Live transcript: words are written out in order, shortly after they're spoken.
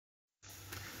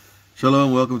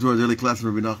Shalom, welcome to our daily class of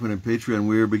Rebbe Nachman and Patreon.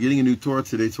 We're beginning a new Torah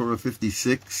today, Torah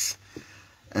 56,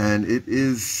 and it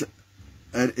is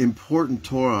an important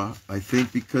Torah, I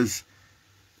think, because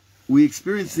we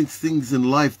experience things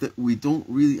in life that we don't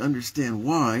really understand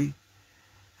why,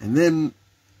 and then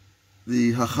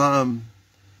the Hacham,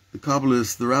 the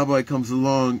Kabbalist, the Rabbi comes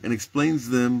along and explains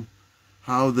them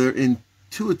how they're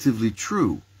intuitively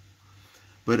true,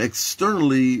 but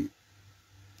externally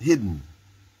hidden.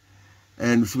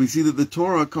 And so we see that the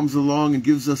Torah comes along and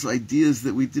gives us ideas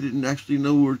that we didn't actually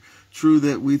know were true,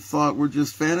 that we thought were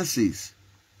just fantasies.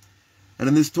 And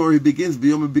in this Torah he begins,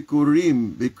 B'yom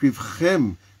Bikurim,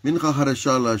 B'krivchem, Mincha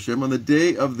Harasha LaHashem, on the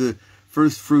day of the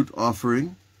first fruit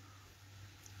offering,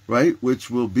 right,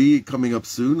 which will be coming up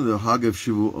soon, the Hag of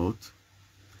Shavuot.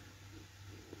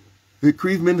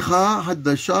 B'kriv Mincha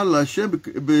Hadasha LaHashem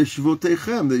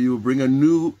B'shvotechem, that you will bring a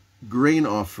new grain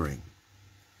offering.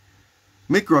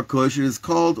 Mikra Kosh, it is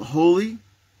called holy,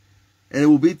 and it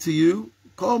will be to you,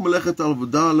 called Melechet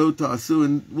Al-Vodah Lo Ta'asu,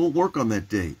 and won't work on that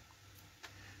day.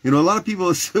 You know, a lot of people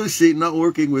associate not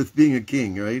working with being a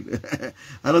king, right?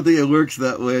 I don't think it works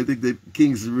that way. I think that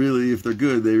kings really, if they're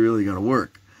good, they really got to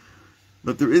work.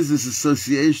 But there is this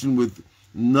association with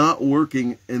not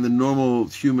working in the normal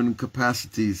human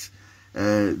capacities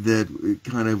that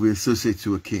kind of we associate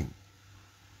to a king.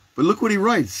 But look what he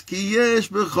writes.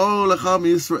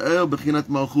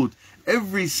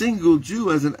 Every single Jew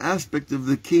has an aspect of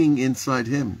the king inside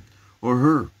him or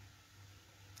her.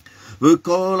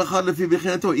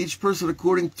 Each person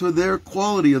according to their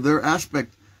quality or their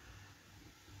aspect.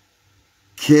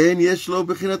 So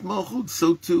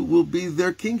too will be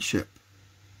their kingship.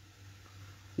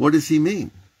 What does he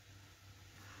mean?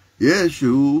 Their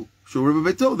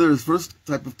first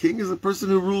type of king is a person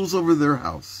who rules over their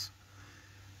house.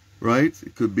 Right?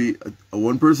 It could be a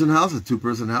one-person house, a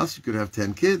two-person house. You could have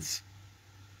 10 kids.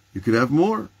 You could have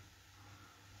more.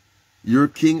 You're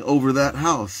king over that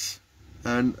house.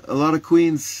 And a lot of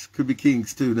queens could be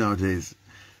kings too nowadays.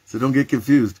 So don't get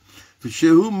confused.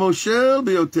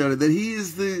 That he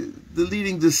is the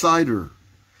leading decider.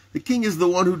 The king is the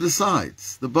one who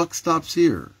decides. The buck stops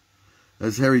here,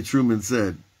 as Harry Truman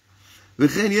said. And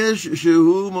then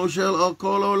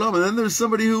there's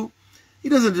somebody who he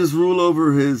doesn't just rule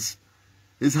over his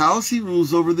house, he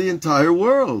rules over the entire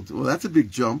world. Well, that's a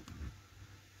big jump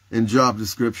in job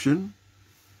description.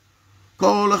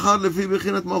 And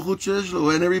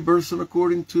every person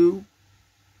according to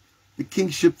the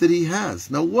kingship that he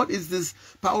has. Now, what is this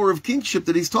power of kingship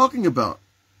that he's talking about?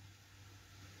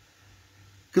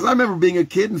 Because I remember being a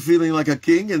kid and feeling like a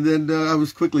king, and then I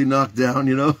was quickly knocked down,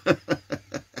 you know.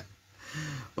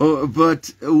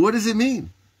 But what does it mean?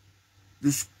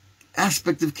 This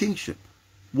aspect of kingship.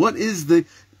 What is the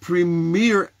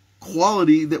premier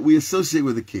quality that we associate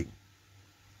with a king?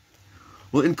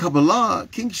 Well, in Kabbalah,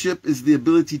 kingship is the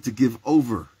ability to give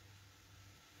over,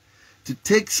 to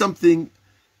take something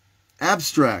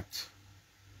abstract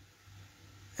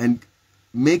and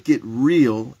make it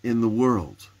real in the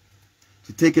world,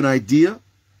 to take an idea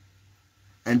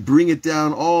and bring it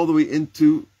down all the way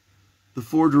into the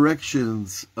four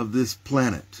directions of this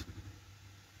planet.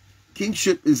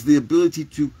 Kingship is the ability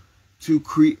to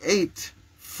create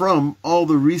from all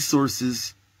the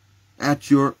resources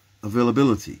at your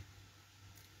availability.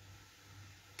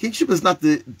 Kingship is not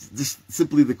just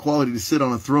simply the quality to sit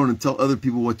on a throne and tell other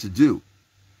people what to do.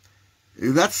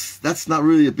 That's not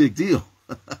really a big deal.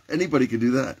 Anybody can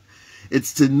do that.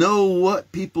 It's to know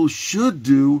what people should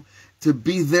do to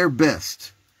be their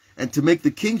best and to make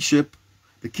the kingship,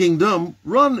 the kingdom,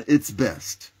 run its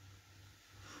best.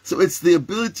 So it's the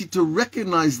ability to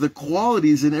recognize the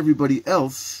qualities in everybody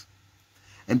else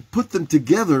and put them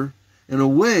together in a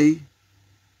way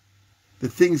that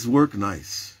things work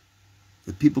nice,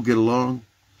 that people get along,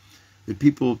 that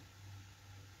people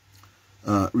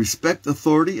respect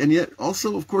authority, and yet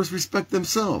also, of course, respect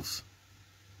themselves.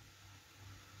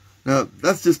 Now,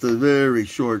 that's just a very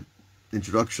short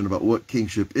introduction about what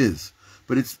kingship is.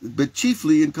 But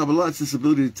chiefly in Kabbalah, it's this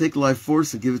ability to take life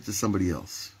force and give it to somebody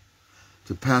else,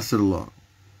 to pass it along.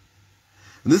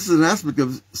 And this is an aspect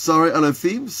of Sarei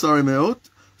Alafim, Sarei Meot,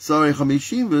 Sarei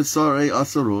Chamishim, Sarei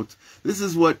Asarot. This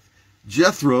is what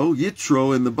Jethro,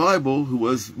 Yitro in the Bible, who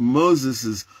was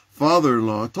Moses'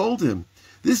 father-in-law, told him.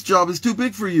 This job is too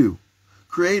big for you.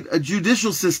 Create a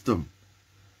judicial system.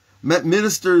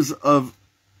 Ministers of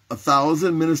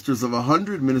 1,000, ministers of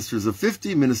 100, ministers of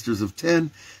 50, ministers of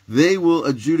 10. They will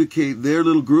adjudicate their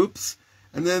little groups.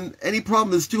 And then any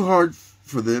problem that's too hard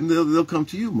for them, they'll come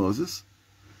to you, Moses.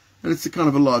 And it's a kind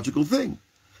of a logical thing.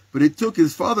 But it took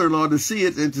his father-in-law to see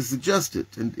it and to suggest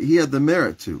it. And he had the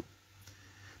merit to.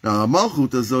 Now,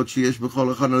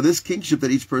 this kingship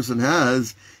that each person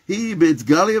has,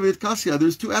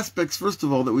 there's two aspects, first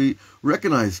of all, that we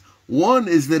recognize. One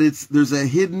is that there's a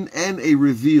hidden and a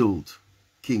revealed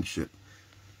kingship.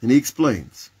 And he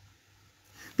explains.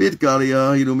 So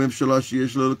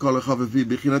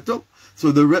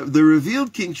the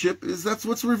revealed kingship that's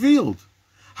what's revealed.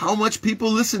 How much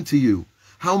people listen to you.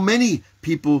 How many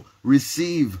people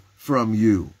receive from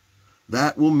you.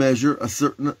 That will measure a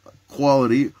certain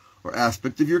quality or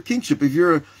aspect of your kingship. If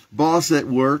you're a boss at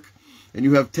work and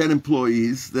you have 10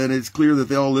 employees, then it's clear that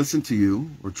they all listen to you,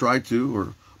 or try to,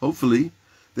 or hopefully,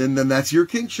 then that's your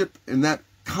kingship in that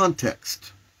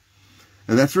context.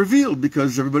 And that's revealed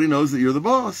because everybody knows that you're the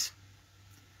boss.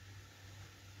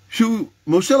 And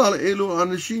it's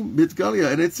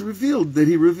revealed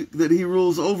that he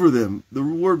rules over them. The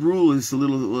word rule is a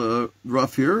little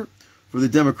rough here for the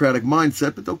democratic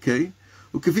mindset, but okay.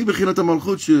 And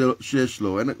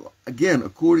again,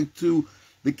 according to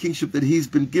the kingship that he's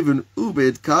been given,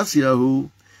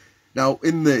 now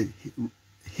in the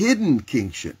hidden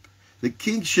kingship, the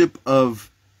kingship of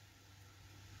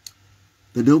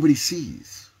that nobody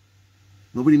sees.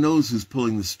 Nobody knows who's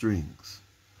pulling the strings.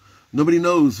 Nobody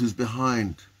knows who's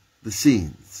behind the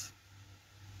scenes.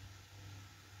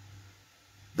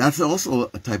 That's also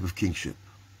a type of kingship.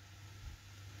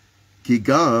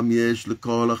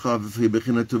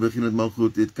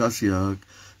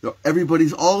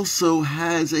 Everybody also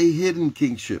has a hidden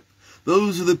kingship.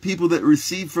 Those are the people that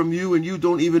receive from you and you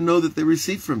don't even know that they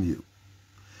receive from you.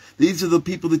 These are the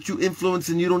people that you influence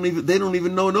and they don't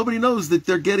even know. Nobody knows that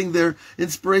they're getting their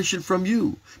inspiration from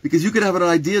you. Because you could have an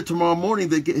idea tomorrow morning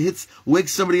that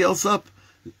wakes somebody else up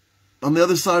on the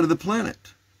other side of the planet.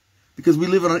 Because we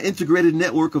live on an integrated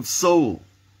network of soul.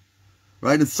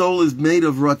 Right? And soul is made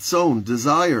of ratzon,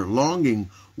 desire, longing,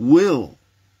 will.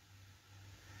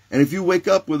 And if you wake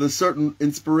up with a certain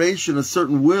inspiration, a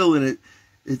certain will, and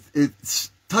it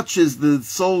touches the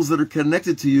souls that are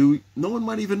connected to you, no one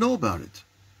might even know about it.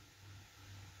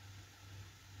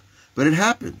 But it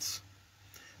happens.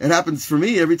 It happens for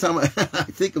me every time I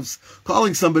think of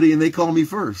calling somebody and they call me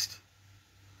first.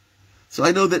 So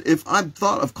I know that if I've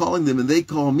thought of calling them and they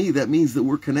call me, that means that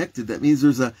we're connected. That means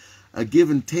there's a give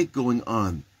and take going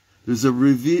on. There's a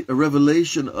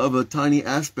revelation of a tiny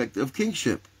aspect of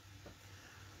kingship.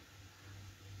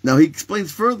 Now he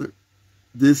explains further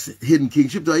this hidden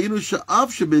kingship. And even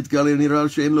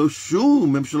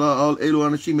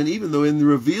though in the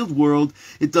revealed world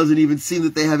it doesn't even seem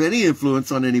that they have any influence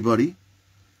on anybody,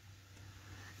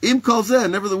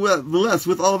 nevertheless,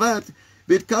 with all that,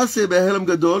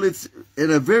 it's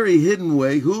in a very hidden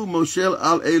way,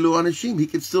 he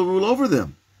can still rule over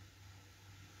them.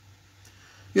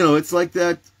 You know, it's like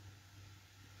that,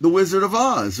 the Wizard of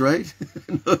Oz, right?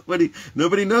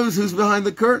 Nobody knows who's behind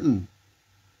the curtain.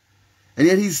 And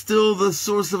yet he's still the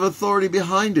source of authority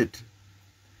behind it.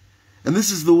 And this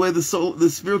is the way the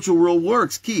spiritual world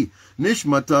works. Ki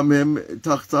nishmatam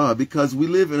tachta, because we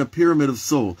live in a pyramid of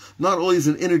soul. Not only is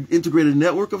it an integrated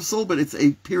network of soul, but it's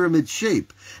a pyramid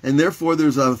shape. And therefore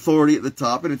there's an authority at the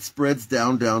top and it spreads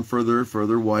down, further and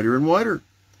further, wider and wider.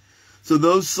 So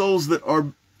those souls that are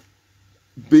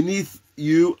beneath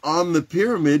you on the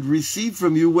pyramid receive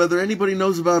from you whether anybody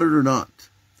knows about it or not.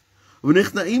 And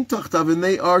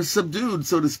they are subdued,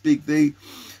 so to speak. They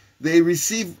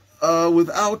receive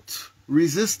without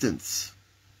resistance.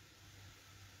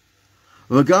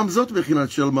 And this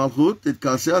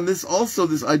also,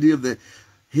 this idea of the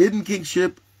hidden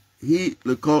kingship, each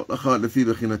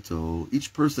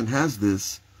person has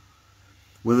this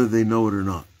whether they know it or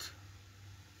not.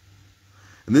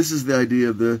 And this is the idea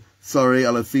of the Sarei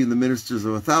Alafim, the ministers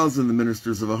of 1,000, the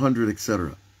ministers of 100,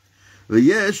 etc.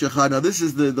 Now this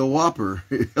is the whopper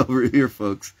over here,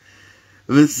 folks.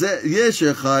 There is a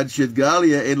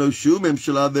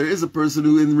person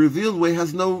who in the revealed way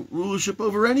has no rulership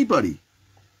over anybody.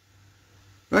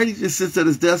 Right? He just sits at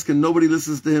his desk and nobody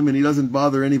listens to him and he doesn't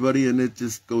bother anybody and it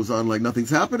just goes on like nothing's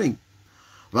happening.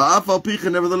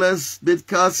 Nevertheless,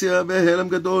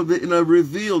 in a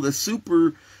revealed, a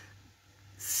super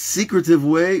secretive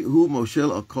way, who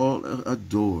Moshel Akal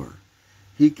adore.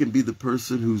 He can be the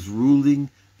person who's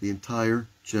ruling the entire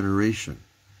generation.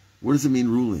 What does it mean,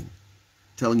 ruling?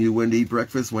 Telling you when to eat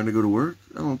breakfast, when to go to work?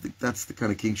 I don't think that's the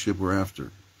kind of kingship we're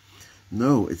after.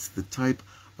 No, it's the type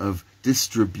of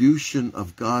distribution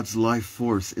of God's life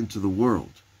force into the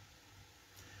world.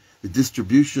 The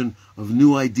distribution of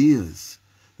new ideas.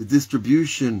 The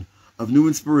distribution of new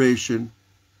inspiration.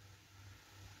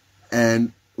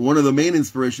 And one of the main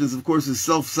inspirations, of course, is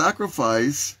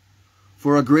self-sacrifice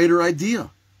for a greater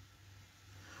idea.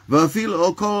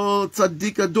 Va'afil kol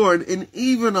tzaddik ador, and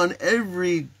even on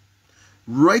every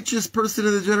righteous person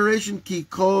in the generation, ki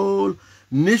kol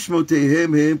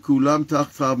nishmotehem hem kulam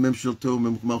tachtav memshelto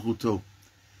malchuto.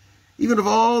 Even of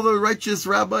all the righteous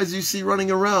rabbis you see running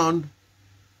around,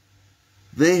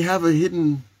 they have a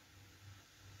hidden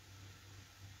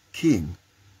king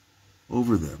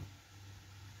over them.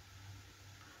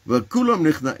 V'kulam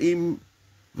nichna'im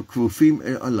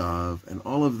v'kvufim alav, and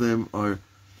all of them are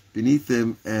beneath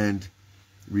him and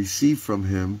receive from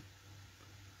him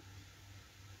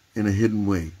in a hidden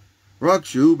way. Rak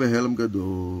shu behelam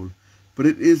gadol, but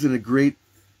it is in a great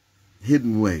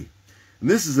hidden way. And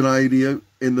this is an idea.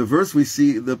 In the verse we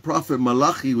see the prophet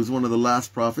Malachi was one of the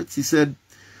last prophets. He said,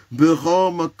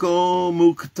 B'chol makom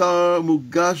muktar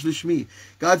mugash l'shmi.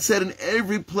 God said, in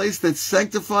every place that's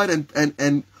sanctified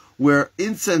and where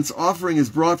incense offering is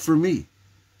brought for me.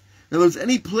 In other words,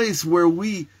 any place where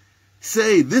we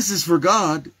say this is for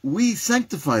God, we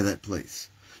sanctify that place.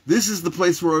 This is the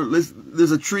place where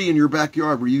there's a tree in your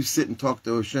backyard where you sit and talk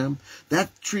to Hashem.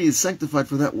 That tree is sanctified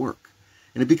for that work.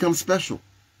 And it becomes special.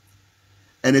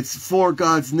 And it's for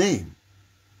God's name.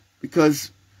 Because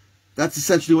that's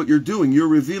essentially what you're doing. You're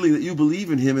revealing that you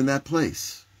believe in Him in that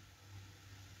place.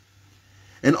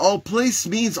 And all place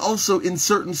means also in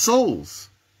certain souls.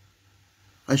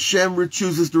 Hashem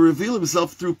chooses to reveal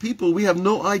Himself through people we have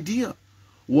no idea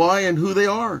why and who they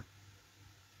are.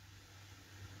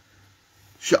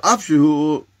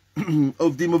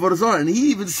 And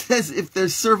He even says if they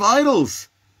serve idols.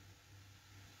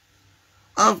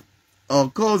 So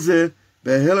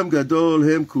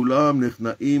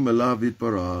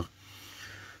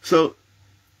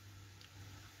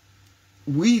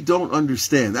we don't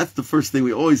understand. That's the first thing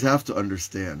we always have to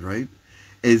understand, right?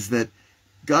 Is that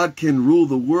God can rule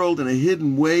the world in a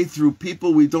hidden way through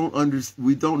people we don't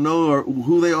know or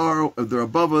who they are, if they're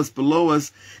above us, below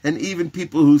us, and even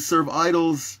people who serve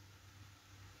idols,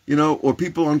 or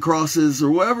people on crosses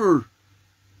or whatever.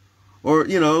 Or,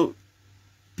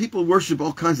 people worship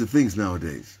all kinds of things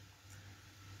nowadays.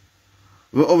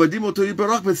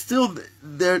 But still,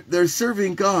 they're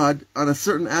serving God on a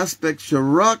certain aspect,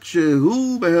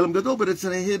 but it's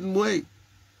in a hidden way.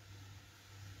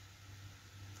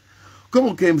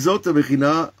 So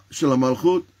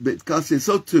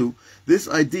too, this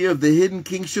idea of the hidden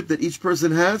kingship that each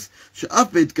person has,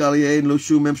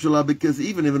 because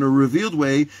even in a revealed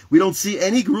way, we don't see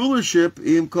any rulership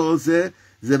in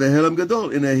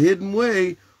a hidden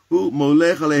way.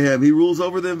 He rules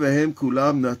over them.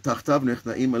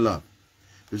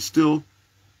 They're still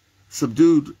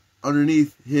subdued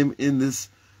underneath him in this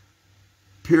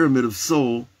pyramid of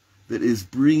soul that is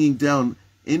bringing down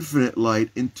infinite light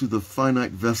into the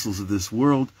finite vessels of this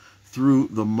world through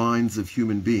the minds of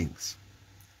human beings.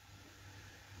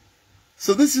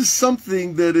 So this is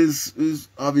something that is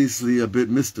obviously a bit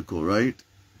mystical, right?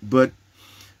 But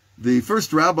the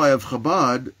first rabbi of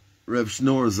Chabad, Reb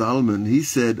Shneur Zalman, he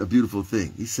said a beautiful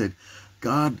thing. He said,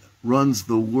 God runs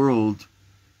the world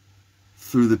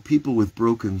through the people with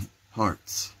broken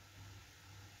hearts.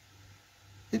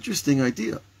 Interesting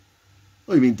idea.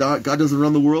 Oh, you mean God doesn't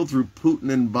run the world through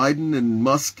Putin and Biden and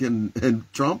Musk and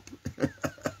Trump?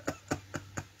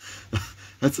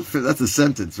 That's a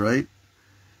sentence, right?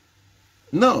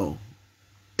 No.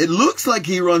 It looks like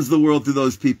He runs the world through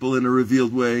those people in a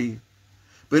revealed way,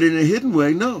 but in a hidden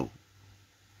way, no.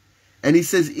 And He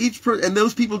says and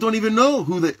those people don't even know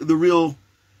who the real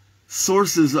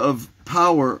sources of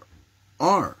power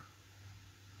are.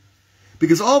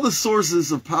 Because all the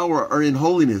sources of power are in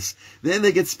holiness. Then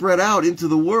they get spread out into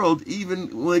the world,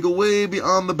 even when they go way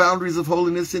beyond the boundaries of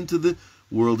holiness into the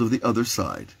world of the other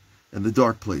side and the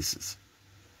dark places.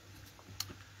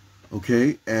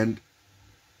 Okay, and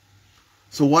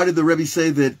so why did the Rebbe say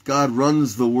that God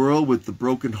runs the world with the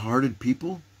broken-hearted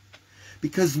people?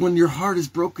 Because when your heart is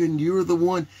broken, you're the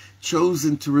one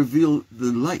chosen to reveal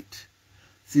the light.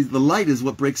 See, the light is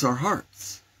what breaks our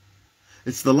hearts.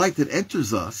 It's the light that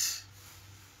enters us.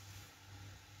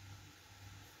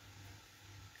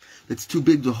 It's too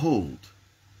big to hold.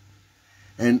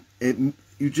 And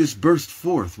you just burst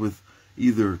forth with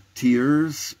either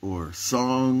tears or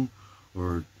song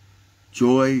or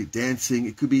joy, dancing.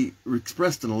 It could be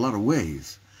expressed in a lot of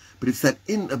ways. But it's that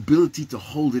inability to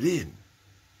hold it in.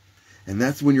 And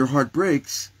that's when your heart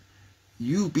breaks.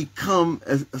 You become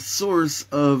a source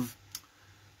of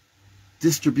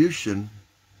distribution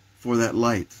for that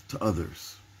light to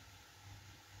others.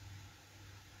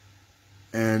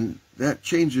 And that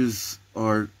changes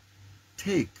our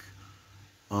take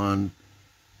on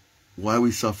why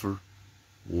we suffer,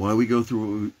 why we go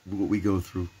through what we go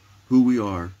through, who we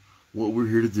are, what we're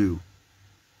here to do.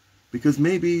 Because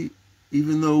maybe,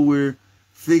 even though we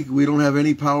think we don't have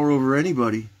any power over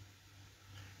anybody,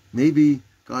 maybe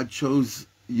God chose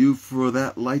you for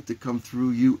that light to come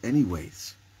through you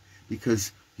anyways.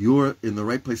 Because you're in the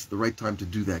right place at the right time to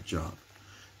do that job.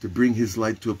 To bring his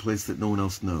light to a place that no one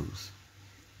else knows.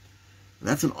 And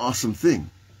that's an awesome thing.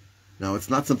 Now, it's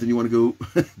not something you want to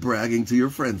go bragging to your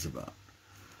friends about.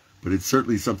 But it's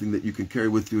certainly something that you can carry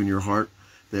with you in your heart,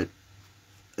 that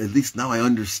at least now I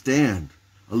understand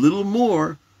a little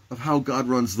more of how God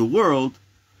runs the world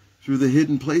through the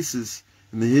hidden places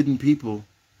and the hidden people.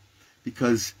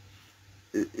 Because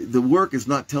the work is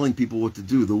not telling people what to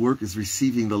do. The work is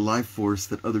receiving the life force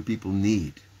that other people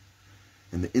need.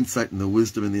 And the insight and the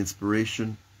wisdom and the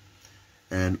inspiration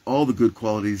and all the good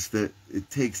qualities that it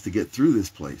takes to get through this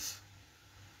place.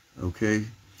 Okay?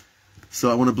 So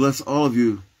I want to bless all of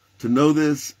you to know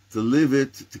this, to live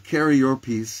it, to carry your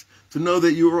peace, to know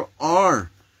that you are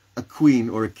a queen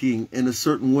or a king in a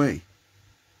certain way.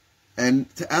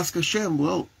 And to ask Hashem,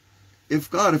 well,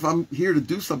 if I'm here to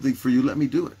do something for you, let me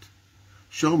do it.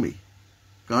 Show me.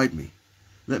 Guide me.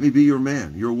 Let me be your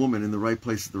man, your woman in the right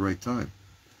place at the right time.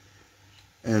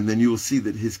 And then you will see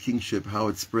that his kingship, how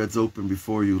it spreads open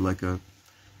before you like a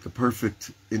perfect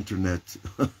internet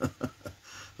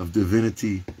of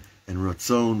divinity and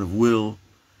ratzon, of will,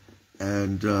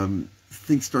 and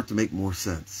things start to make more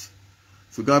sense.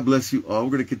 So God bless you all.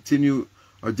 We're going to continue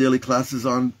our daily classes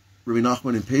on Rebbe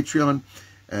Nachman and Patreon.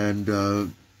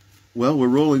 And, well, we're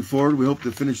rolling forward. We hope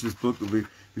to finish this book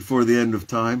before the end of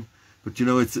time. But, you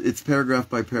know, it's paragraph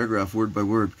by paragraph, word by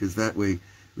word, because that way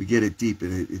we get it deep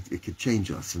and it could change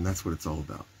us. And that's what it's all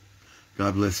about.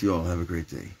 God bless you all. Have a great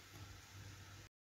day.